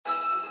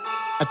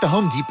At the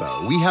Home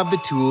Depot, we have the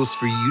tools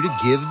for you to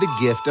give the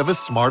gift of a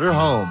smarter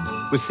home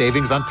with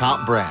savings on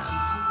top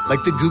brands,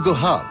 like the Google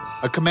Hub,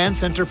 a command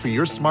center for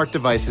your smart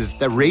devices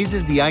that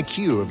raises the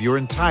IQ of your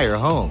entire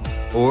home,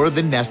 or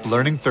the Nest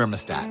Learning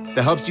Thermostat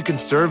that helps you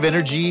conserve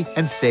energy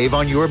and save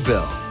on your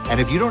bill. And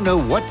if you don't know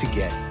what to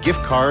get,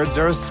 gift cards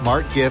are a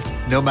smart gift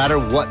no matter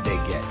what they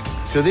get.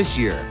 So this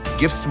year,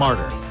 gift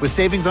smarter with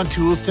savings on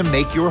tools to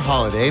make your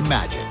holiday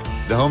magic.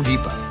 The Home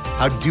Depot,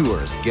 how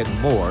doers get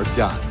more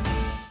done.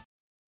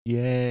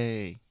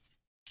 Yay.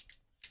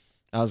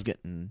 I was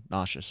getting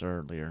nauseous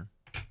earlier,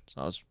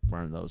 so I was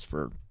wearing those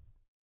for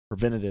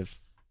preventative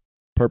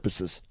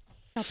purposes.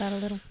 Help out a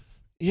little.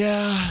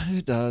 Yeah,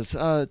 it does.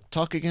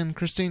 Talk again,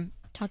 Christine?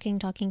 Talking.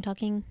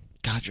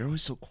 God, you're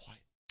always so quiet.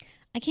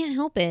 I can't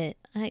help it.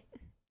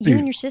 You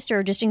and your sister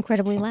are just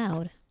incredibly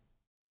loud.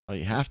 Oh,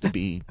 you have to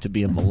be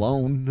a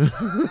Malone.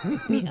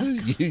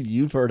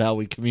 You've heard how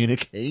we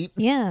communicate.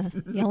 Yeah,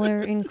 y'all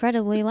are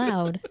incredibly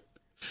loud.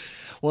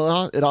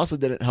 Well, it also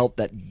didn't help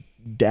that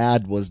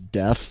Dad was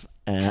deaf,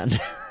 and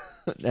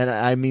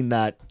I mean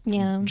that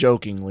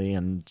jokingly,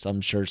 and I'm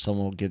sure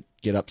someone will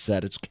get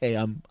upset. It's okay.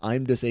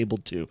 I'm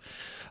disabled too.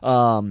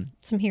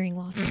 Some hearing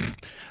loss.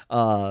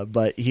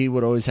 But he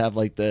would always have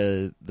like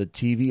the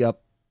TV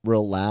up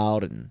real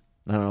loud, and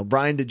I don't know.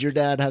 Brian, did your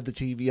dad have the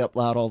TV up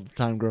loud all the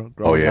time growing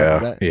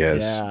up? He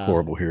has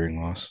horrible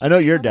hearing loss. I know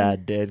your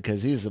dad did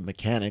because he's a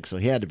mechanic, so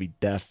he had to be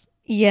deaf.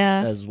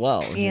 Yeah, as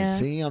well. Yeah.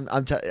 See,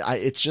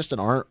 it's just an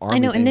army. I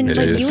know, and then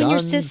like you and your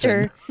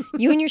sister,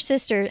 you and your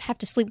sister have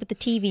to sleep with the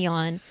TV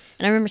on. And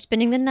I remember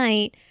spending the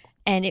night,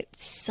 and it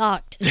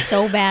sucked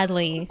so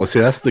badly. Well,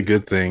 see, that's the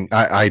good thing.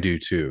 I do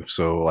too.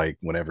 So, like,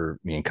 whenever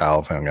me and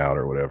Kyle hung out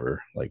or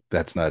whatever, like,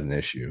 that's not an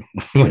issue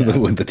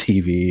with the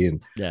TV,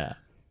 and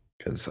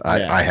because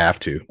I have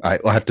to. I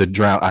have to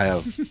drown. I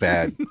have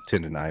bad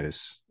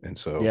tendonitis, and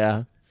so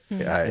I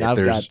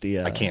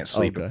can't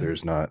sleep if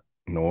there's not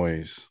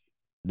noise.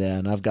 Yeah,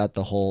 and I've got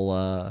the whole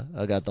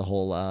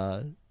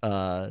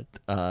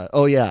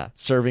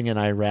serving in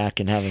Iraq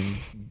and having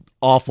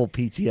awful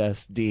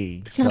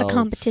PTSD. It's not a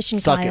competition,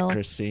 suck Kyle. It,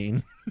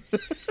 Christine.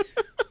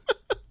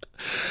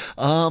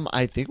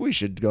 I think we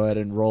should go ahead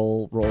and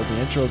roll the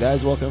intro,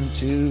 guys. Welcome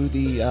to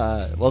the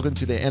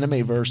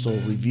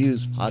Animeversal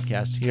Reviews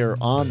podcast here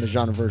on the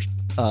Genreverse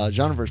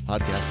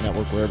Podcast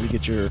Network, wherever you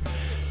get your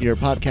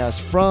podcast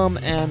from,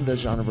 and the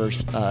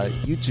Genreverse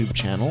YouTube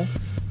channel.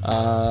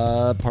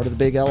 Part of the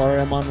big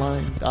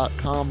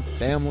LRMonline.com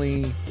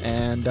family,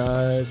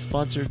 and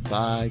sponsored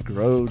by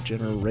Grow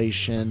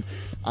Generation.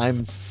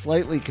 I'm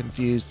slightly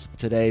confused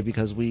today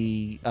because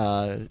we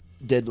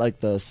did like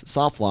the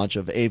soft launch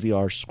of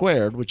AVR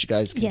Squared, which you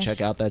guys can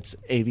check out. That's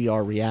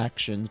AVR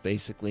reactions,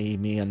 basically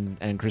me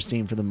and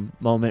Christine for the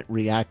moment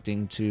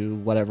reacting to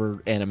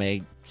whatever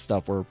anime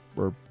stuff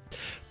we're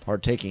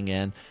partaking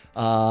in.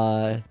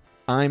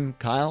 I'm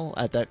Kyle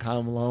at that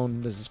Kyle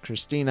Malone. This is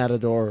Christine at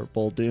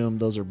Adorable Doom.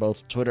 Those are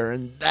both Twitter,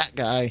 and that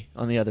guy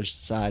on the other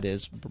side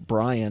is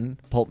Brian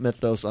Pulp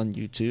Mythos on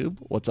YouTube.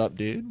 What's up,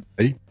 dude?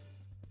 Hey.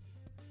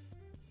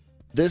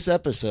 This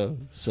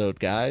episode,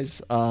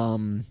 guys,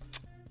 wow!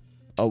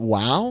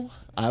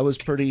 I was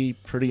pretty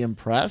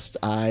impressed.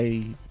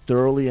 I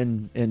thoroughly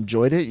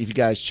enjoyed it. If you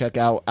guys check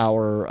out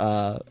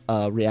our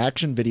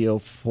reaction video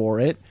for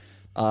it,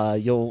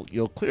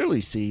 you'll clearly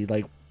see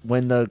like.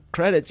 When the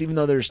credits, even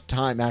though there's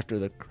time after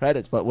the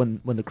credits, but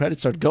when the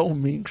credits started going,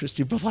 me and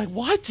Christy were like,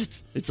 "What?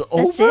 It's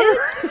over?"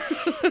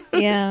 It?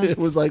 Yeah, it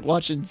was like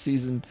watching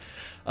season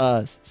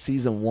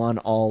 1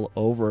 all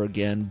over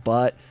again.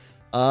 But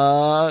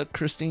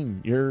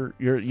Christine, you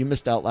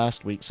missed out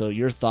last week, so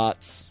your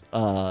thoughts,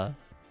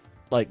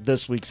 like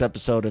this week's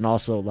episode, and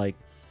also like,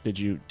 do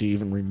you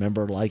even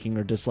remember liking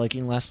or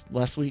disliking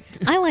last week?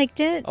 I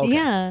liked it. Okay.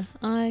 Yeah,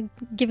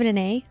 give it an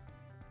A.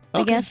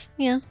 I guess.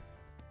 Yeah.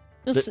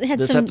 It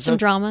had some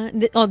drama.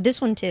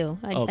 This one too.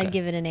 I'd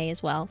give it an A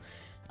as well.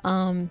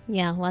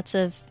 Lots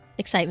of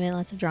excitement,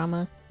 lots of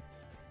drama.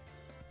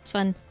 It's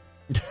fun.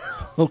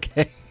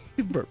 Okay,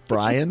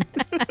 Brian.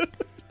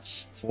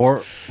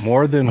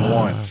 More than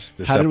once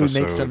this episode. How did we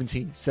make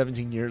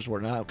 17 years? We're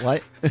not.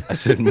 What? I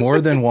said more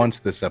than once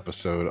this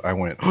episode. I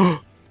went.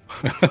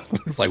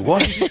 It's like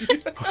what?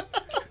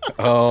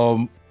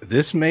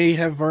 This may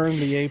have earned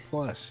the A+.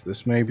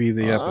 This may be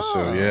the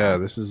episode. Yeah,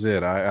 this is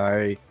it.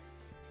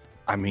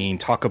 I mean,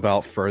 talk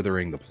about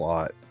furthering the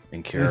plot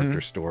and character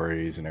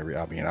stories and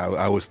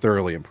I was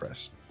thoroughly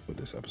impressed with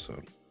this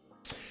episode.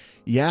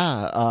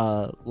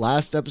 Yeah,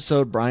 last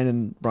episode,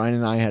 Brian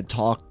and I had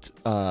talked.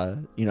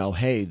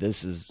 Hey,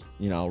 this is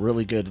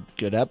really good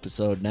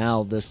episode.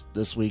 Now this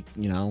week,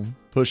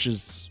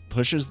 pushes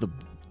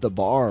the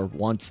bar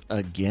once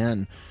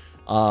again.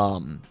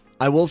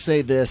 I will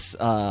say this: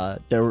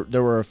 there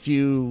were a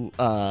few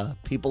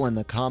people in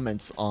the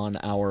comments on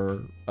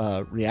our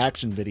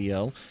reaction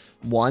video.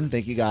 One,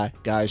 thank you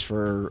guys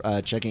for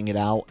checking it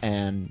out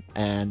and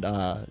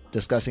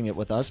discussing it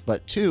with us.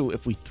 But two,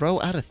 if we throw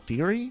out a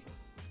theory,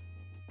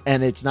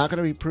 and it's not going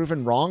to be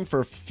proven wrong for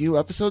a few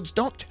episodes,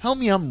 don't tell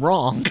me I'm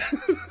wrong.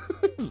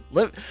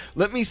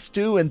 Let me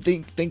stew and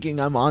thinking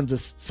I'm on to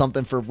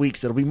something for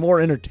weeks. It'll be more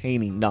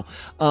entertaining. No.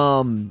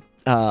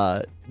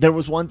 There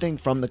was one thing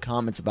from the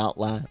comments about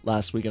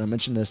last week, and I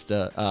mentioned this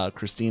to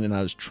Christine, and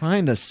I was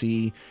trying to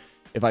see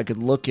if I could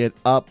look it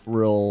up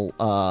real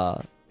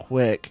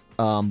quick,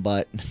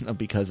 but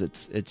because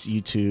it's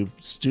YouTube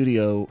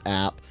Studio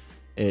app,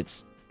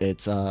 it's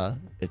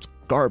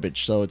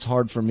garbage, so it's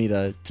hard for me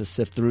to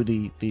sift through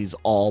these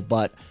all.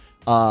 But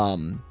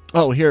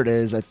here it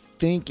is. I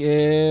think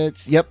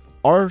it's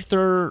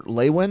Arthur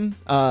Lewin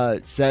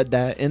said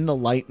that in the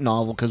light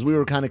novel, because we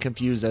were kind of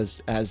confused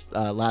as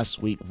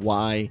last week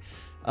why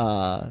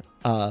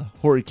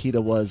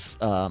Horikita was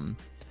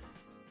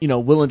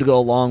willing to go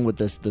along with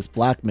this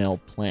blackmail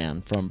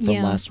plan from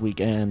last week,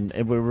 and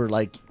we were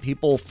like,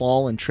 people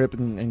fall and trip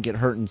and get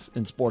hurt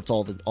in sports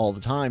all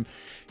the time.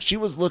 She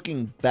was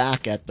looking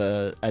back at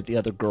the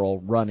other girl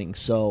running,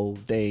 so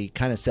they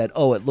kind of said,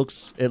 oh, it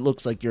looks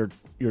like you're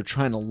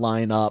trying to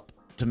line up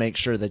to make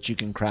sure that you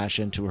can crash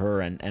into her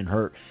and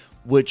hurt,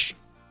 which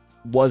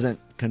wasn't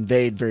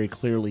conveyed very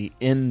clearly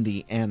in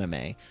the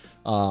anime.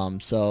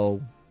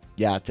 So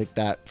yeah, take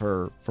that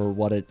for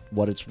what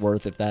it's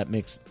worth, if that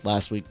makes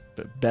last week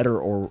better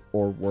or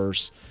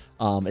worse.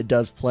 It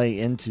does play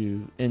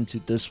into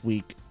this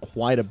week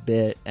quite a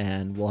bit,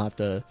 and we'll have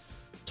to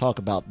talk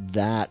about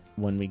that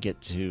when we get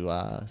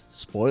to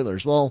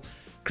spoilers. Well,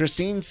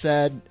 Christine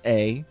said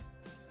A.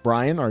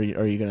 Brian, are you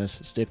going to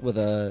stick with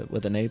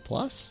an A+?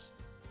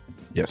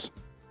 Yes.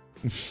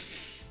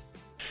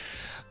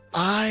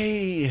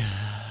 I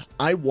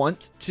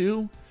want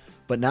to,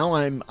 but now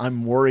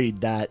I'm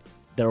worried that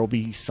there will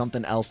be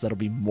something else that'll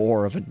be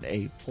more of an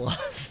A+.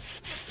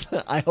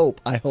 I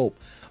hope.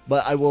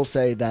 But I will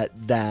say that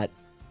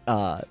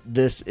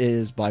this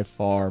is by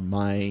far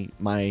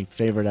my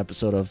favorite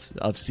episode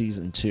of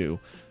season 2.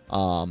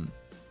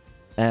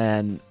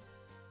 And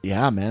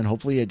yeah, man,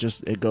 hopefully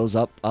it goes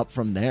up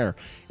from there.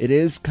 It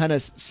is kind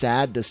of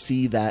sad to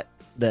see that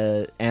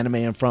the anime,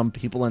 and from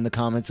people in the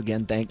comments,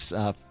 again, thanks,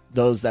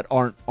 those that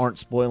aren't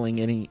spoiling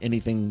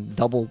anything,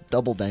 double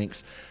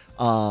thanks.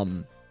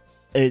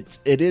 It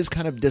is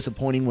kind of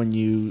disappointing when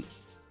you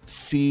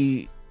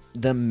see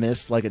them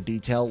miss like a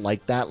detail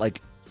like that.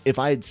 Like, if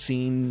I had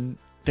seen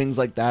things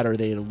like that, or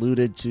they had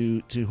alluded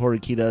to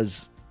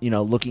Horikita's,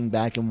 looking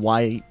back, and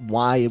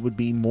why it would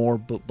be more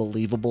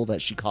believable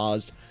that she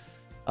caused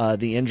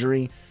the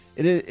injury,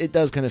 it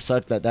does kind of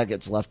suck that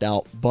gets left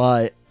out.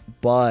 But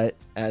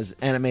as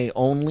anime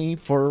only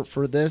for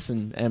this,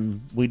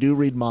 and we do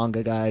read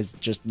manga, guys,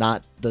 just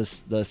not the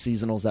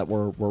seasonals that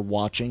we're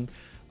watching.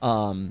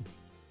 Being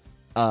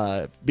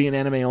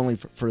anime only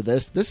for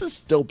this is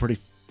still pretty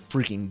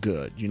freaking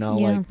good.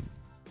 Like,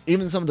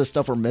 even some of the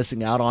stuff we're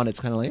missing out on, it's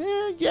kind of like,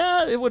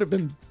 it would have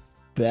been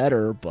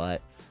better,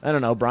 but I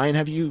don't know. Brian,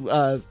 have you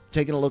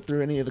taken a look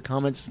through any of the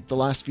comments the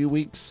last few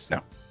weeks?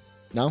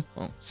 No?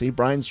 Oh, see,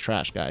 Brian's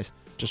trash, guys.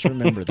 Just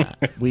remember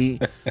that. We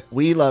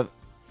love...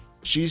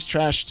 She's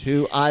trash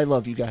too. I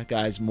love you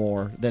guys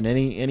more than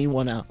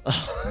anyone else.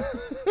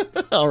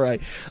 All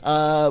right.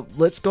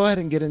 Let's go ahead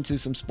and get into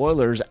some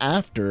spoilers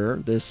after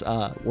this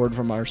word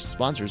from our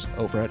sponsors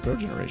over at Grow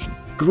Generation.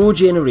 Grow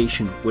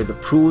Generation, where the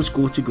pros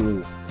go to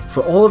grow.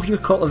 For all of your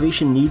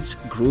cultivation needs,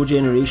 Grow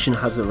Generation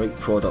has the right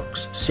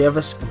products,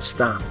 service and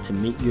staff to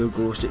make your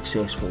grow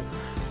successful.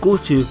 Go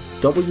to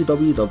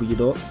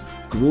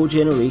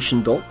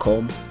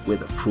www.growgeneration.com, where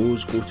the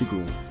pros go to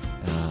grow.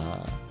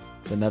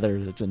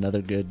 It's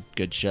another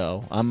good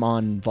show. I'm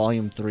on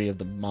volume 3 of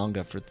the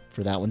manga for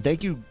that one.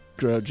 Thank you,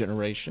 Grow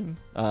Generation,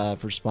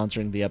 for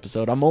sponsoring the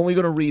episode. I'm only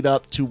going to read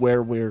up to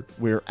where we're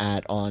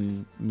at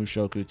on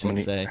Mushoku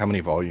Tensei. How many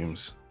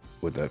volumes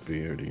would that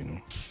be, or do you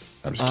know?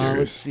 I'm just curious.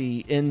 Let's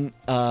see. In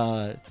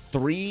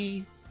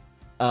 3,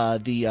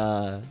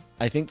 I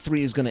think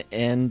 3 is going to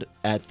end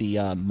at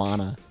the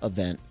Mana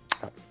event.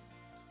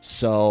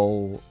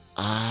 So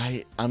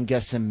I'm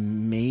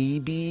guessing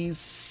maybe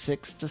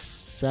 6 to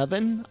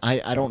 7.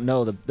 I don't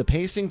know. The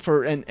pacing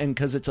for, and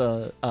because it's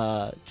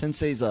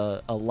Tensei's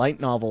a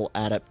light novel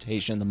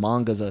adaptation. The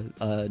manga's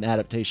an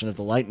adaptation of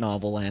the light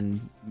novel,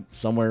 and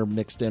somewhere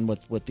mixed in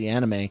with the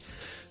anime.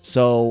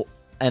 So,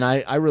 and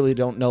I really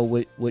don't know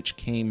which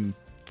came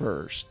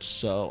first.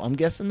 So I'm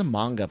guessing the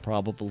manga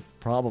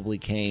probably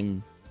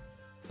came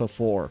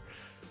before.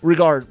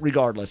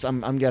 Regardless,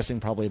 I'm guessing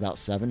probably about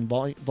 7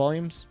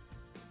 volumes.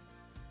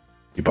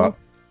 You bought?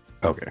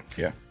 Okay,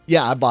 yeah.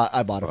 Yeah, I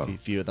bought a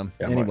few of them.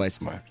 Yeah,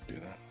 anyways, might have to do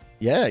that.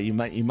 Yeah, you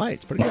might.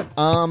 It's pretty good.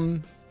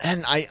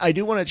 And I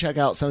do want to check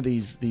out some of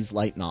these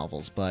light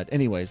novels. But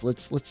anyways,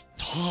 let's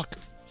talk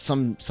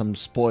some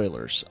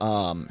spoilers.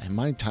 And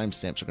my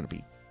timestamps are going to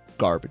be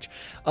garbage.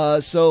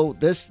 So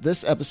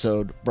this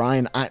episode,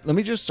 Brian, let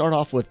me just start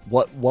off with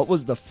what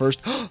was the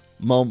first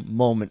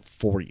moment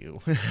for you?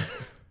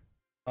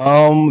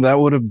 That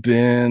would have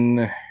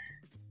been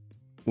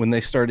when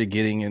they started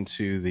getting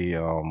into the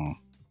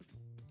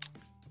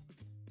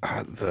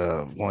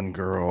one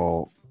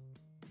girl.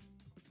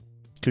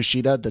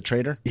 Kushida, the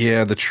traitor.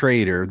 Yeah, the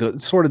traitor. The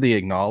sort of the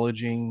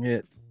acknowledging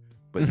it,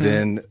 but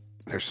then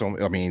there's so.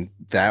 I mean,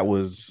 that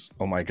was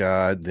oh my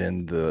god.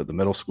 Then the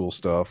middle school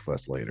stuff.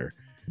 That's later.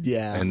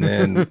 Yeah, and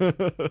then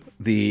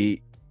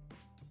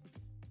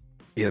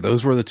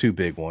those were the two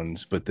big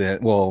ones. But then,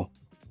 well,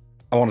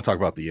 I want to talk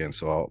about the end.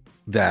 So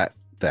that.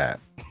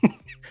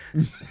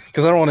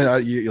 Because I don't want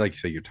to, like you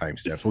say, your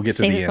timestamps. We'll get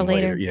to the end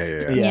later.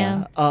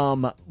 Yeah.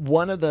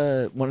 One of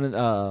the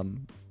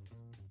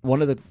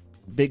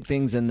big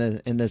things in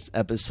this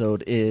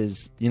episode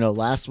is,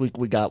 last week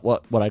we got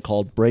what I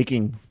called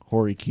breaking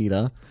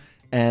Horikita,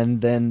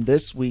 and then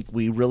this week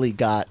we really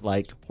got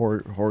like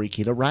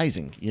Horikita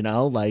rising.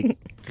 Like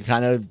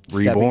kind of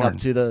stepping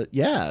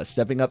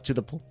up to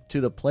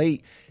the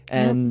plate.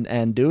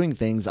 And doing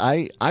things.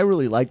 I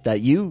really like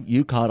that.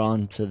 You caught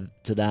on to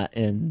that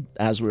in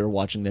as we were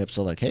watching the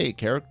episode, like, hey,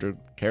 character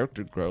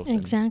growth.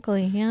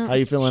 Exactly. Yeah. How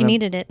you feeling? She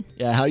needed it.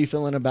 Yeah. How you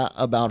feeling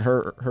about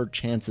her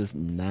chances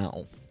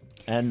now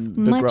and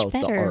the Much growth,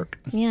 better. the arc?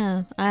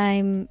 Yeah.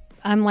 I'm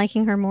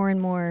liking her more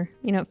and more.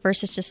 At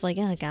first it's just like,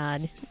 oh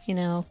God, you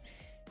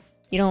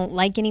don't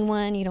like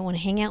anyone, you don't want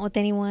to hang out with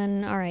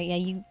anyone. All right, yeah,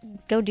 you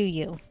go do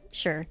you.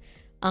 Sure.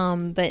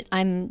 But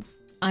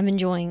I'm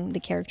enjoying the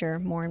character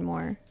more and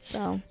more.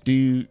 So do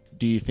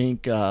you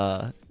think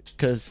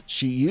because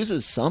she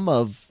uses some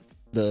of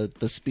the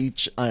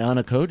speech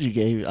Ayano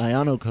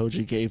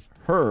Koji gave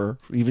her,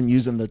 even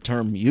using the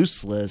term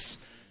useless,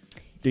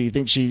 do you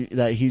think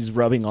that he's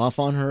rubbing off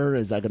on her?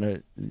 Is that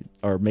gonna,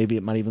 or maybe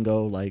it might even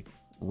go like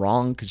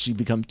wrong? Could she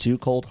become too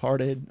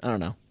cold-hearted? I don't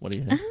know. What do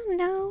you think?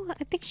 No,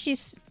 I think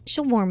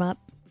she'll warm up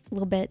a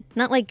little bit.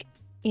 Not like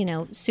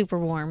super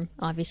warm.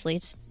 Obviously,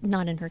 it's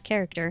not in her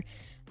character.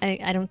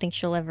 I don't think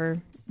she'll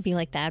ever be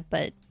like that,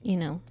 but,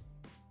 the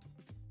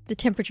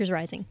temperature's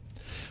rising.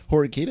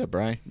 Horikita,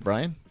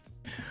 Brian?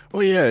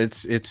 Well, yeah,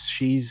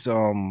 she's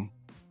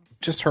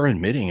just her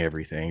admitting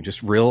everything,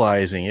 just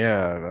realizing,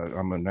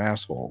 I'm an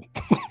asshole.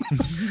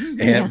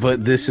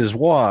 But this is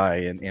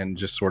why, and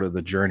just sort of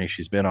the journey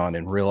she's been on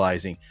and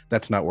realizing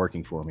that's not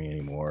working for me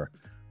anymore.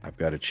 I've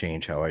got to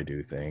change how I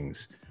do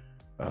things.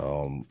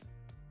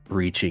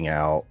 Reaching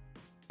out.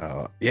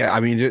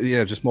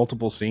 Just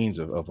multiple scenes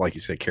of like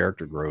you said,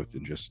 character growth,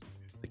 and just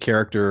the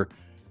character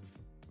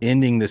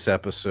ending this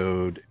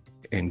episode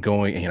and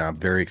going, I'm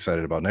very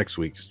excited about next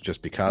week's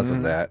just because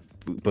of that.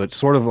 But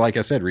sort of like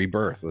I said,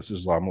 rebirth. This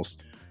is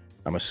almost,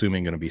 I'm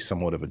assuming, going to be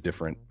somewhat of a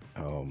different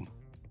kind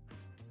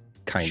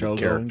show of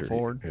character going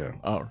forward. Yeah.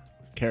 Oh,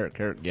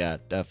 character. Yeah,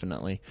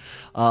 definitely.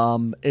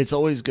 It's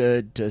always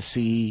good to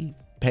see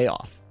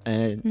payoff,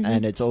 and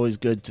it's always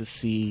good to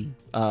see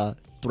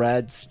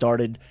threads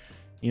started.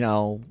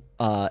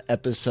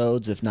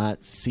 Episodes, if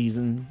not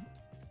seasons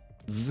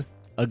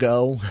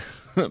ago,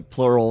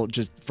 plural,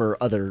 just for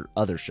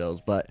other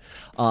shows. But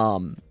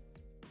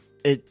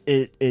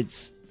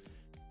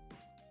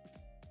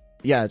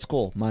it's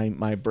cool.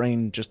 My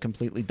brain just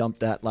completely dumped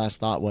that last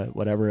thought,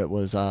 whatever it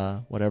was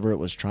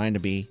trying to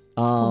be.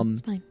 Cool.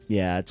 It's fine.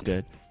 Yeah, it's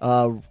good.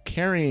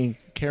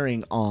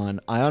 Carrying on,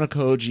 Ayano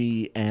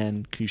Koji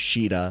and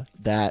Kushida,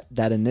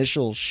 that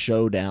initial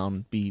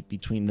showdown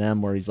between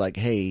them, where he's like,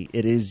 "Hey,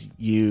 it is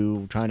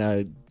you," trying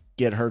to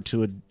get her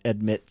to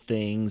admit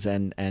things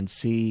and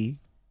see.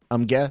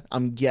 I'm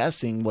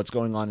guessing what's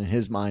going on in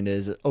his mind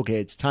is, okay,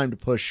 it's time to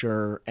push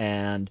her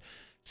and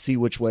see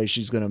which way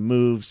she's going to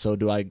move. So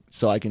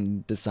I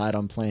can decide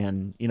on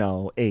plan,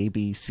 A,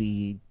 B,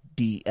 C,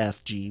 D,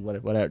 F, G,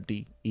 whatever,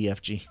 D, E,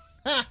 F, G.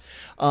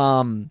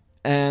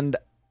 And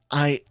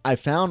I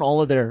found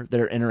all of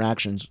their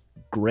interactions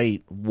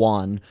great.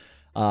 One,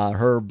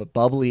 her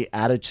bubbly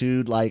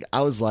attitude, like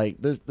I was like,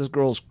 this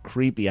girl's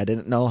creepy. I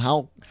didn't know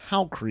how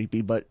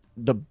creepy, but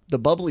the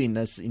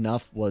bubbliness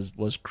enough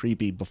was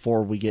creepy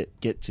before we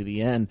get to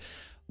the end.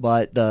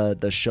 But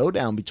the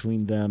showdown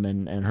between them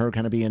and her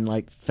kind of being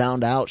like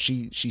found out,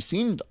 she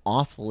seemed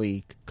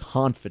awfully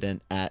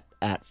confident at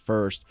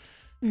first.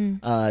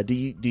 Do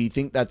you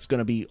think that's going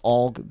to be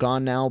all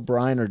gone now,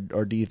 Brian,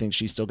 or do you think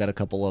she's still got a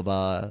couple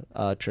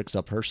of tricks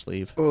up her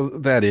sleeve? Well,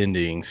 that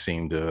ending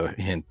seemed to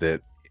hint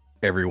that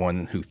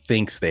everyone who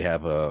thinks they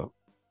have a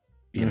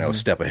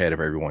step ahead of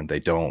everyone, they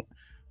don't.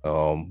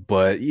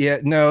 But yeah,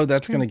 no,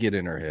 that's going to get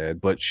in her head.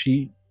 But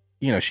she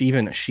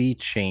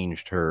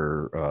changed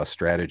her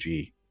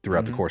strategy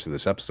throughout the course of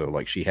this episode.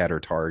 Like, she had her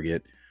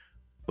target,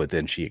 but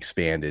then she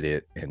expanded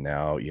it, and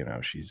now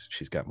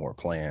she's got more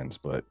plans.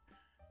 But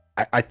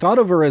I thought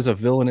of her as a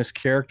villainous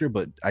character,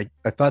 but I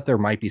thought there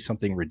might be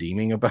something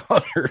redeeming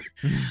about her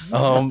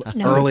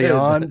early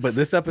on. But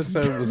this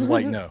episode was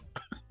like, no.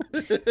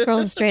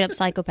 Girl's a straight up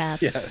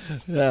psychopath.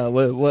 Yes. Yeah.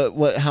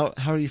 What? How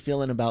are you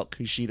feeling about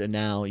Kushida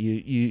now?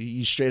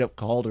 You straight up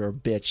called her a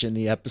bitch in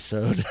the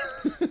episode.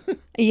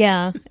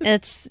 Yeah,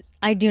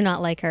 I do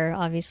not like her,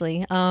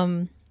 obviously.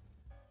 I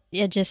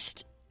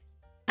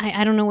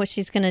don't know what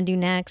she's gonna do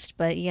next,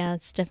 but yeah,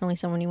 it's definitely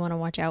someone you want to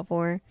watch out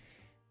for.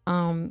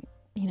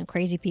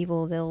 Crazy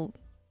people,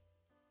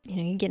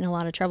 you get in a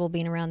lot of trouble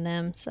being around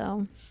them.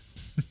 So,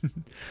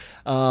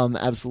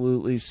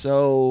 absolutely.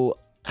 So,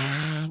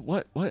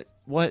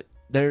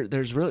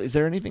 there's really, is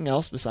there anything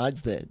else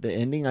besides the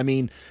ending? I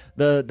mean,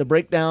 the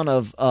breakdown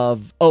of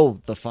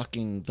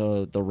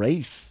the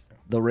race.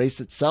 The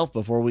race itself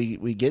before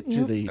we get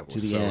to the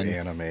end.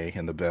 Anime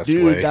in the best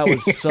Dude, way. That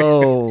was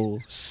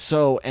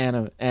so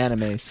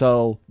anime.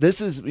 So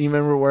this is, you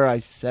remember where I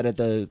said at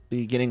the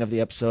beginning of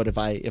the episode, if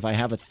I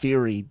have a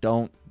theory,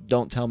 don't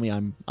tell me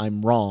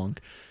I'm wrong.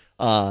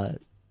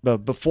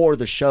 But before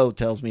the show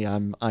tells me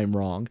I'm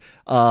wrong.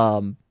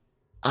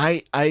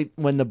 I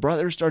when the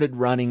brother started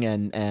running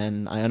and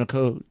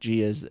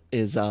Ayanokoji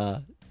is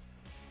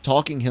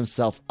talking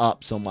himself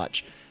up so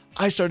much,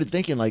 I started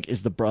thinking, like,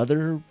 is the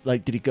brother,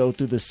 like, did he go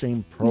through the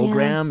same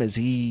program? Yeah.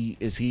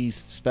 Is he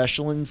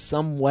special in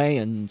some way?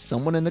 And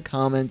someone in the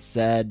comments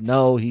said,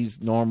 no,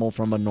 he's normal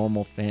from a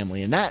normal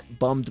family. And that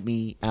bummed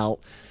me out.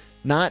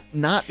 Not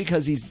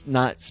because he's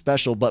not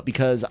special, but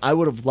because I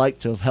would have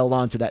liked to have held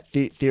on to that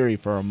theory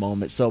for a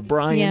moment. So,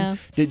 Brian,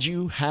 Did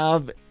you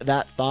have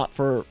that thought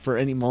for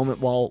any moment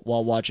while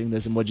watching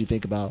this? And what did you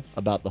think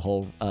about the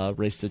whole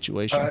race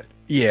situation?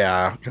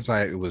 Yeah, because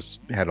I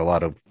had a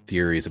lot of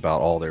theories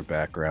about all their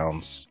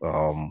backgrounds.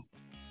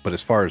 But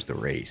as far as the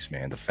race,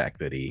 man, the fact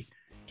that he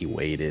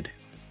waited.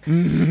 I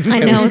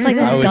know. I was like,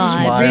 oh, I was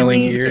God,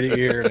 smiling really? ear to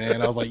ear,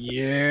 man. I was like,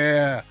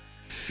 yeah.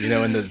 You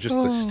know, and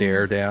the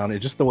stare down,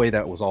 and just the way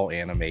that was all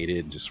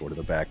animated, just sort of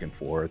the back and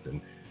forth,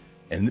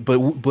 but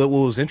what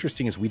was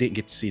interesting is we didn't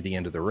get to see the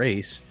end of the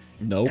race.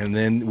 Nope. And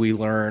then we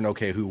learn,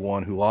 okay, who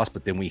won, who lost,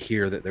 but then we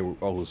hear that there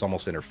was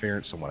almost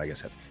interference. Someone, I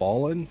guess, had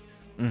fallen,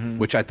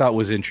 which I thought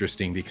was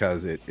interesting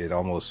because it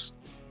almost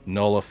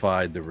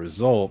nullified the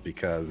result,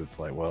 because it's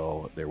like,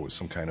 well, there was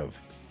some kind of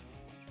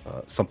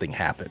something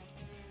happened.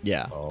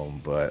 Yeah.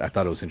 But I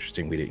thought it was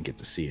interesting we didn't get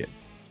to see it.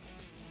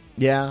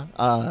 Yeah,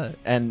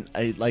 and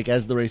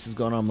as the race is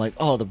going on, I'm like,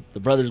 oh, the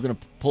brother's going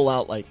to pull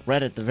out, like,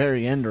 right at the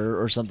very end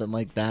or something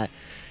like that.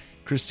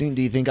 Christine,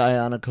 do you think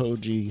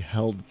Ayanokoji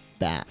held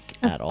back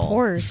at all? Of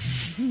course.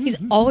 He's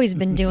always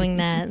been doing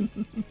that.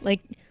 Like,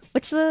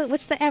 what's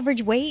the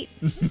average weight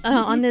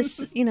on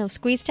this,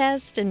 squeeze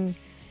test and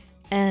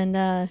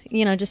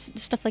just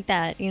stuff like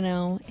that,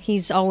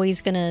 He's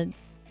always going to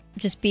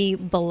just be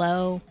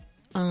below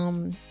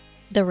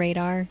the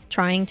radar,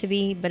 trying to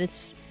be, but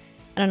it's,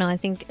 I don't know. I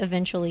think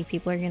eventually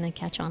people are going to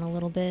catch on a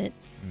little bit.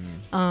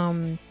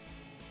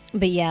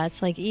 But yeah,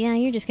 it's like, yeah,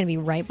 you're just going to be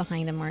right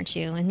behind him, aren't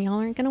you? And y'all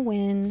aren't going to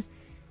win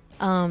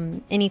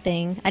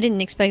anything. I didn't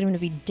expect him to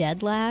be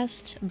dead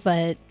last,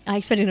 but I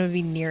expected him to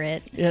be near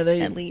it. Yeah,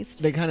 at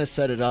least. They kind of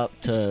set it up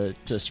to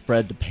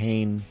spread the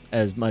pain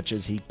as much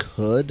as he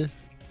could,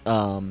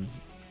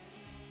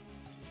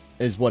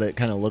 is what it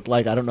kind of looked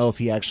like. I don't know if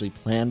he actually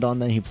planned on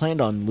that. He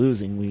planned on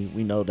losing.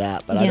 We know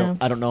that, but yeah.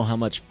 I don't know how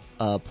much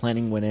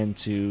planning went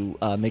into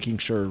making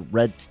sure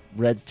red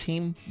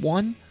team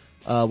won,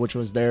 which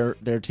was their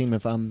team,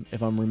 if I'm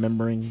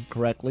remembering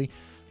correctly.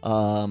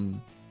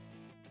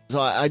 So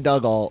I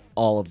dug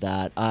all of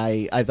that.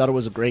 I thought it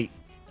was a great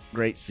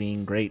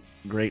scene, great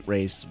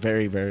race,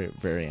 very, very,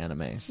 very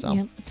anime.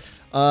 So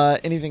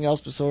anything else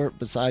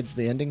besides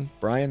the ending?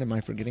 Brian, am I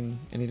forgetting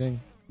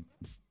anything?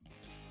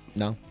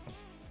 No.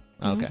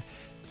 Okay.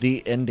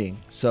 The ending.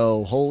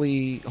 So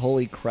holy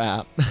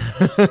crap.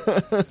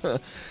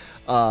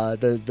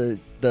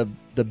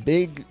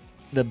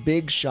 The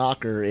big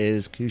shocker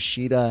is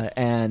Kushida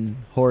and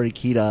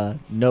Horikita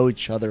know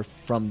each other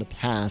from the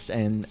past,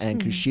 and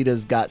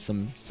Kushida's got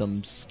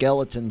some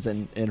skeletons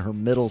in her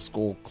middle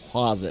school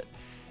closet.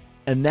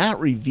 And that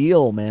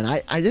reveal, man,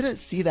 I didn't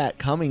see that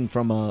coming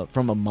from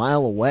a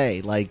mile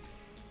away. Like,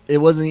 it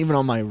wasn't even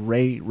on my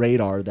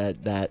radar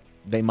that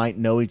they might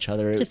know each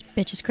other. Just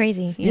bitch is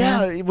crazy.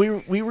 Yeah,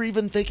 we were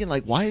even thinking,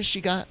 like, why has she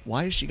got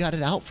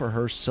it out for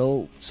her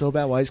so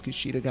bad? Why has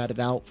Kushida got it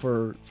out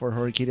for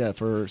Horikita,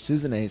 for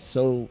Suzune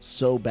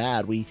so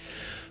bad?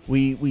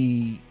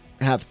 We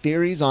have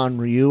theories on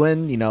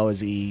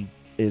Ryuen.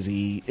 Is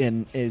he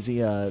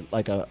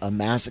like a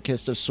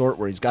masochist of sort,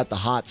 where he's got the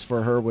hots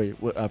for her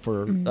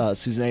for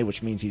Suzune,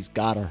 which means he's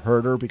got to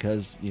hurt her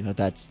because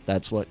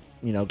that's what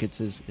gets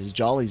his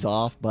jollies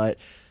off, but.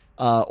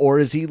 Or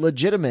is he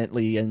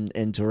legitimately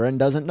into her and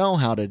doesn't know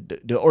how to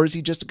do, or is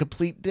he just a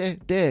complete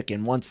dick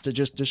and wants to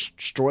just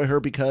destroy her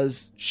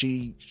because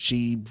she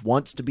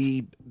wants to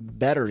be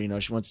better?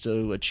 She wants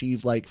to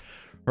achieve like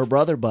her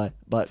brother, but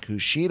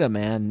Kushida,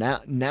 man,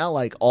 now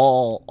like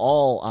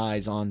all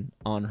eyes on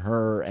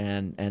her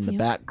and the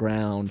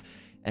background,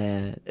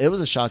 and it was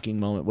a shocking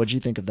moment. What did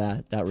you think of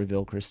that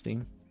reveal,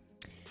 Christine?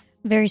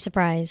 Very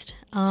surprised.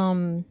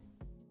 I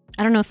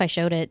don't know if I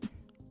showed it.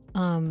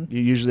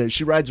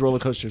 She rides roller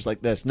coasters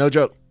like this. No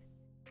joke.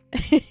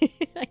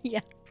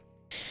 Yeah.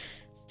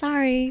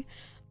 Sorry.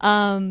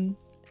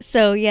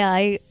 So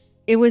yeah,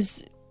 it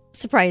was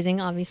surprising,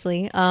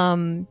 obviously.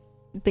 But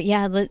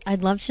yeah,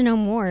 I'd love to know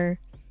more.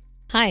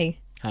 Hi.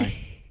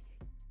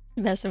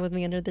 Messing with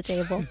me under the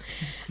table.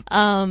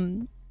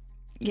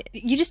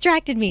 You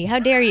distracted me. How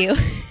dare you?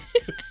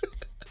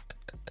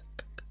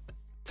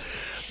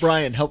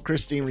 Brian, help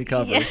Christine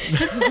recover.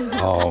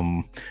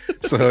 Yeah.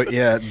 So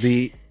yeah,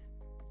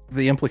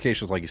 the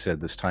implications, like you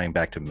said, this tying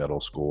back to middle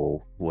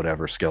school,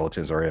 whatever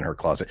skeletons are in her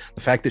closet.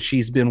 The fact that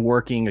she's been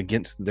working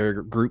against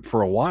their group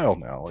for a while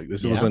now, like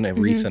this wasn't a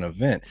recent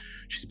event.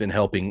 She's been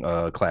helping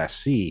Class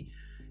C,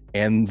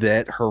 and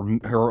that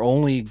her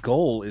only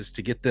goal is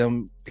to get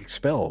them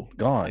expelled.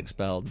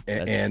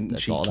 And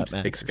she keeps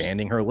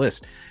expanding her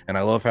list. And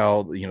I love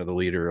how the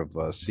leader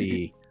of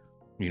C,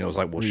 is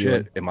like, well,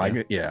 shit, am I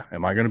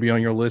going to be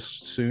on your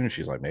list soon? And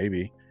she's like,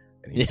 maybe.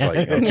 And he's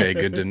like, okay,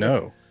 good to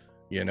know.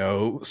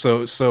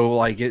 So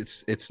like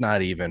it's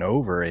not even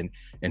over, and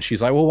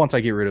she's like, well, once I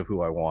get rid of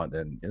who I want,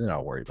 then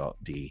I'll worry about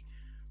D.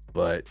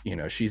 But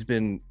she's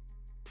been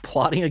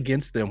plotting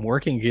against them,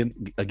 working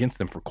against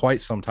them for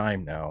quite some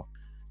time now,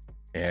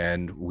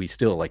 and we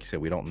still, like you said,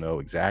 we don't know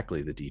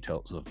exactly the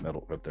details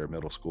of their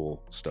middle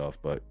school stuff.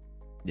 But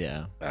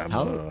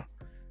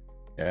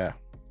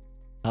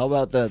how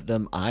about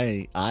the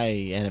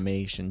eye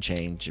animation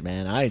change,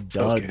 man? I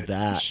dug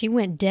that. She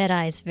went dead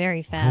eyes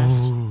very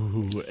fast.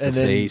 Ooh, and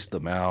the face, the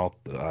mouth,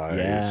 the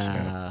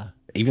eyes,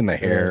 even the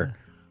hair.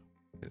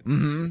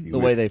 The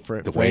way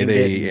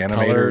they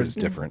animate her is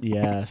different.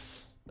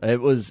 Yes, it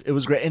was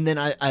great. And then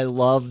I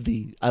love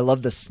the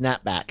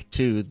snapback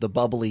too, the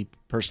bubbly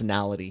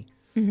personality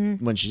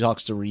when she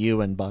talks to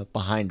Ryu and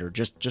behind her,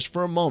 just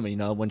for a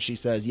moment, when she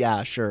says,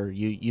 "Yeah, sure,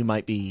 you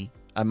might be."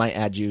 I might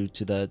add you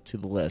to the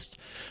list.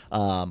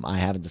 I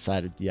haven't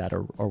decided yet,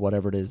 or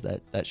whatever it is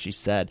that she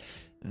said.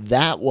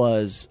 That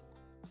was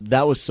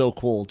so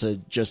cool to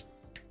just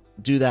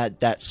do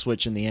that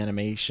switch in the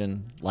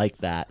animation like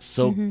that.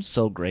 So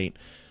great.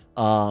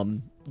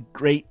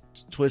 Great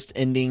twist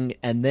ending,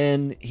 and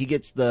then he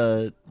gets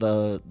the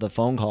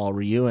phone call,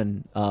 Ryu,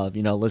 and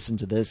listen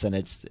to this, and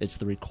it's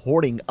the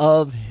recording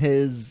of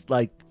his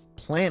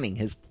planning,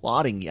 his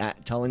plotting,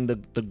 telling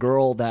the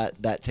girl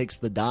that takes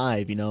the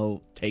dive,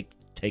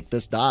 take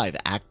this dive,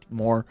 act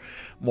more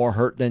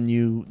hurt than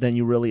you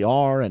really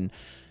are. And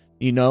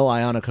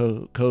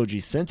Ayano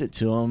Koji sent it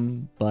to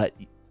him, but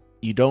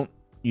you don't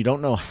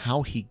know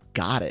how he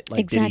got it.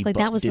 Exactly.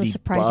 That was the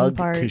surprising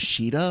part.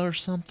 Kushida or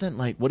something?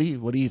 What do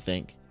you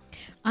think?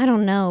 I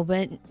don't know,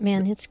 but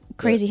man, it's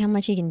crazy how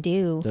much he can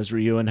do. Does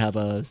Ryuen have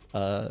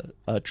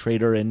a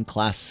traitor in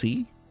Class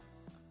C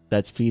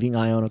that's feeding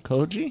Ayano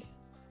Koji?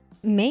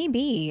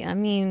 Maybe. I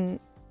mean,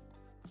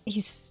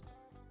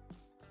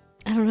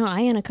 I don't know,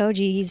 Ayano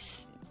Koji,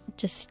 he's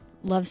just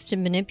loves to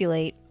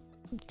manipulate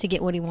to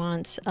get what he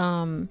wants.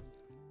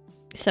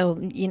 So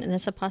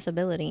that's a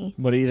possibility.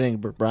 What do you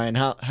think, Brian?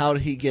 How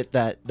did he get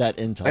that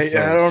intel? I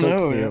don't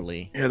know.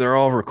 Clearly? Yeah, they're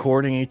all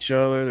recording each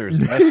other. There's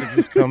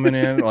messages coming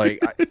in.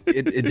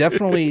 It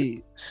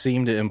definitely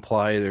seemed to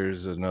imply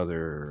there's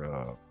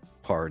another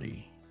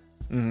party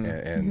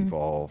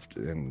involved,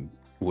 and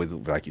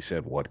with, like you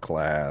said, what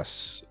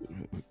class?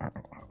 I don't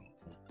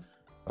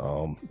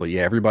know. But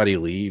yeah, everybody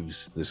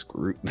leaves this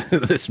group,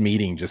 this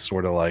meeting, just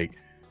sort of like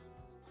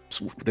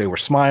they were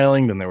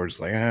smiling, then they were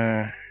just like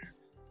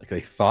they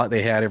thought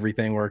they had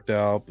everything worked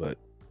out, but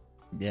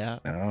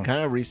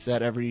kind of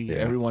reset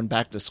everyone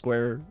back to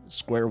square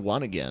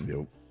one again.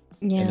 Yep.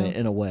 Yeah,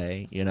 in a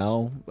way,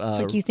 it's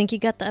like you think you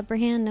got the upper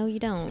hand, no, you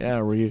don't. Yeah,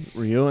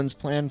 Ryuen's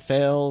plan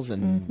fails,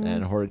 and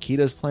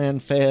Horikita's plan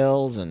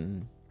fails,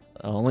 and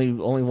only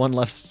one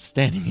left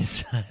standing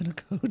is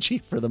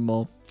Koji for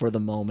the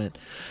moment.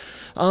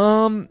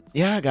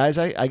 Guys,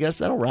 I guess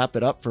that'll wrap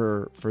it up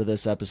for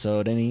this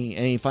episode.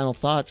 Any final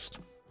thoughts?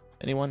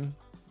 Anyone?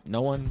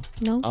 No one?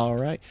 No. All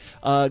right.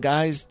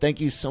 Guys,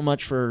 thank you so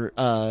much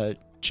for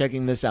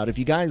checking this out. If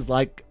you guys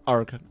like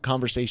our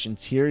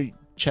conversations here,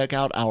 check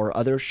out our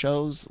other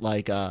shows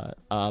like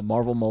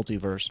Marvel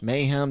Multiverse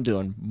Mayhem,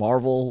 doing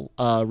Marvel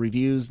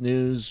reviews,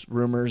 news,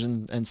 rumors,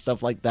 and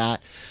stuff like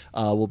that.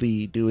 We'll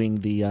be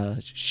doing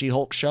the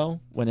She-Hulk show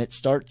when it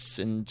starts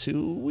in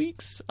 2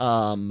 weeks.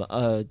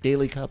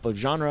 Daily Cup of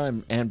Genre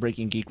and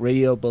Breaking Geek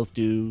Radio both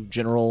do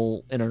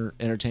general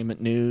entertainment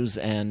news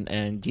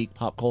and geek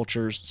pop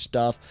culture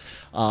stuff.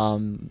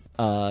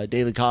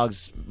 Daily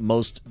Cogs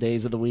most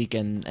days of the week,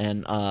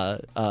 and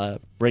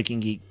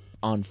Breaking Geek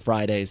on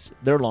Fridays.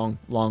 They're long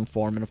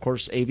form, and of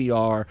course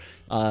AVR,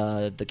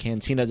 the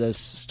Cantina does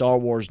Star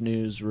Wars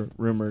news,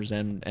 rumors,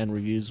 and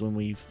reviews when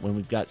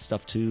we've got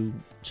stuff to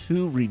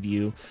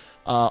review.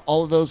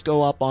 All of those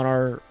go up on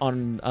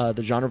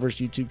the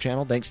Genreverse YouTube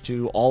channel. Thanks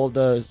to all of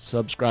the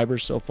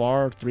subscribers so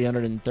far,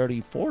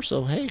 334.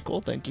 So hey,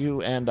 cool, thank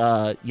you. And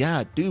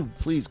do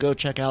please go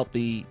check out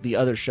the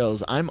other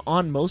shows. I'm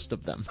on most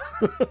of them.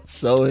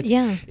 So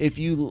if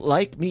you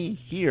like me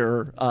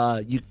here,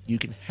 you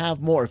can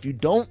have more. If you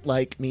don't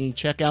like me,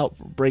 check out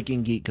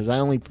Breaking Geek, because I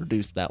only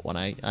produce that one.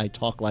 I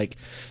talk like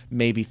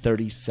maybe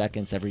 30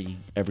 seconds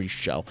every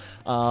show.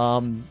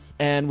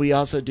 And we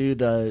also do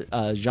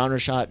the Genre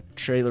Shot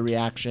trailer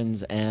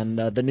reactions and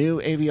the new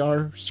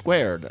AVR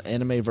Squared,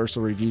 Anime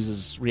Versal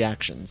Reviews'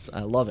 reactions. I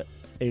love it.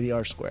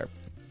 AVR Squared.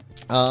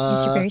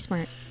 Yes, you're very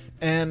smart.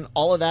 And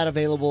all of that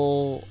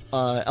available.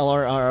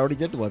 LRR already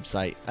did the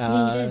website.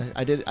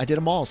 I did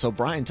them all. So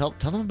Brian, tell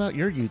them about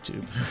your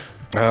YouTube.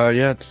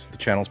 Yeah, it's the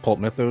channel's Pulp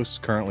Mythos,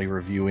 currently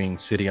reviewing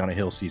City on a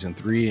Hill Season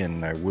 3,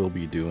 and I will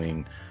be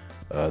doing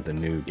the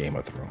new Game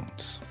of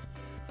Thrones.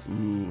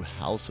 Ooh,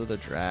 House of the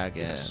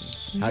Dragon.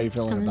 Yes. How are you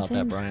feeling about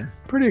that, Brian?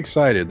 Pretty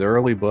excited. The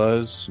early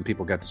buzz, some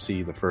people got to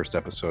see the first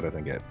episode, I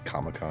think, at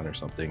Comic-Con or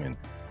something, and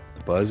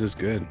the buzz is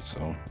good,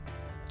 so...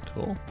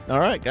 Cool. All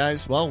right,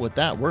 guys. Well, with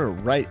that, we're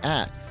right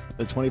at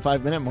the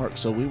 25-minute mark,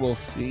 so we will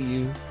see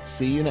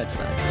you next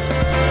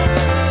time.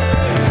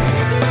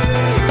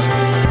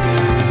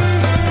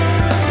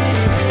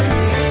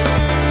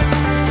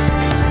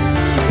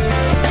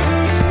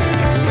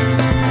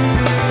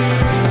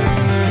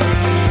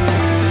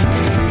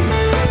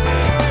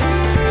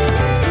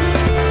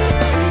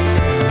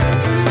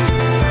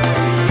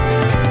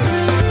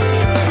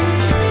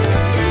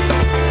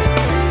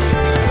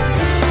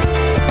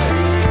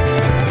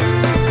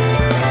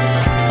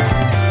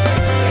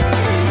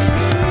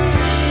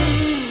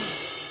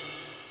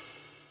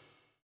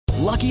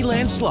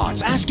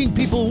 Slots, asking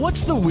people,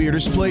 what's the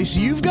weirdest place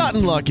you've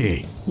gotten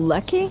lucky?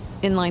 Lucky?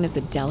 In line at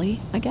the deli,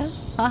 I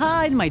guess?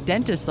 Aha, in my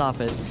dentist's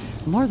office.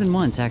 More than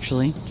once,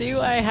 actually. Do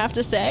I have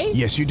to say?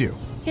 Yes, you do.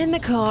 In the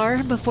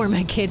car before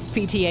my kids'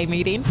 PTA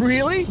meeting.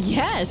 Really?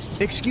 Yes.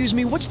 Excuse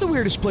me, what's the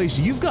weirdest place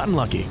you've gotten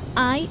lucky?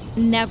 I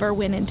never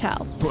win and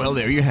tell. Well,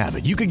 there you have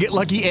it. You can get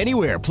lucky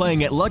anywhere,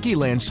 playing at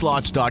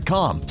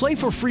LuckyLandSlots.com. Play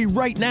for free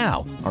right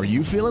now. Are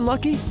you feeling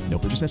lucky? No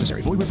purchase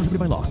necessary. Void where prohibited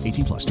by law.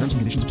 18+. Terms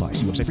and conditions apply.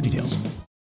 See website for details.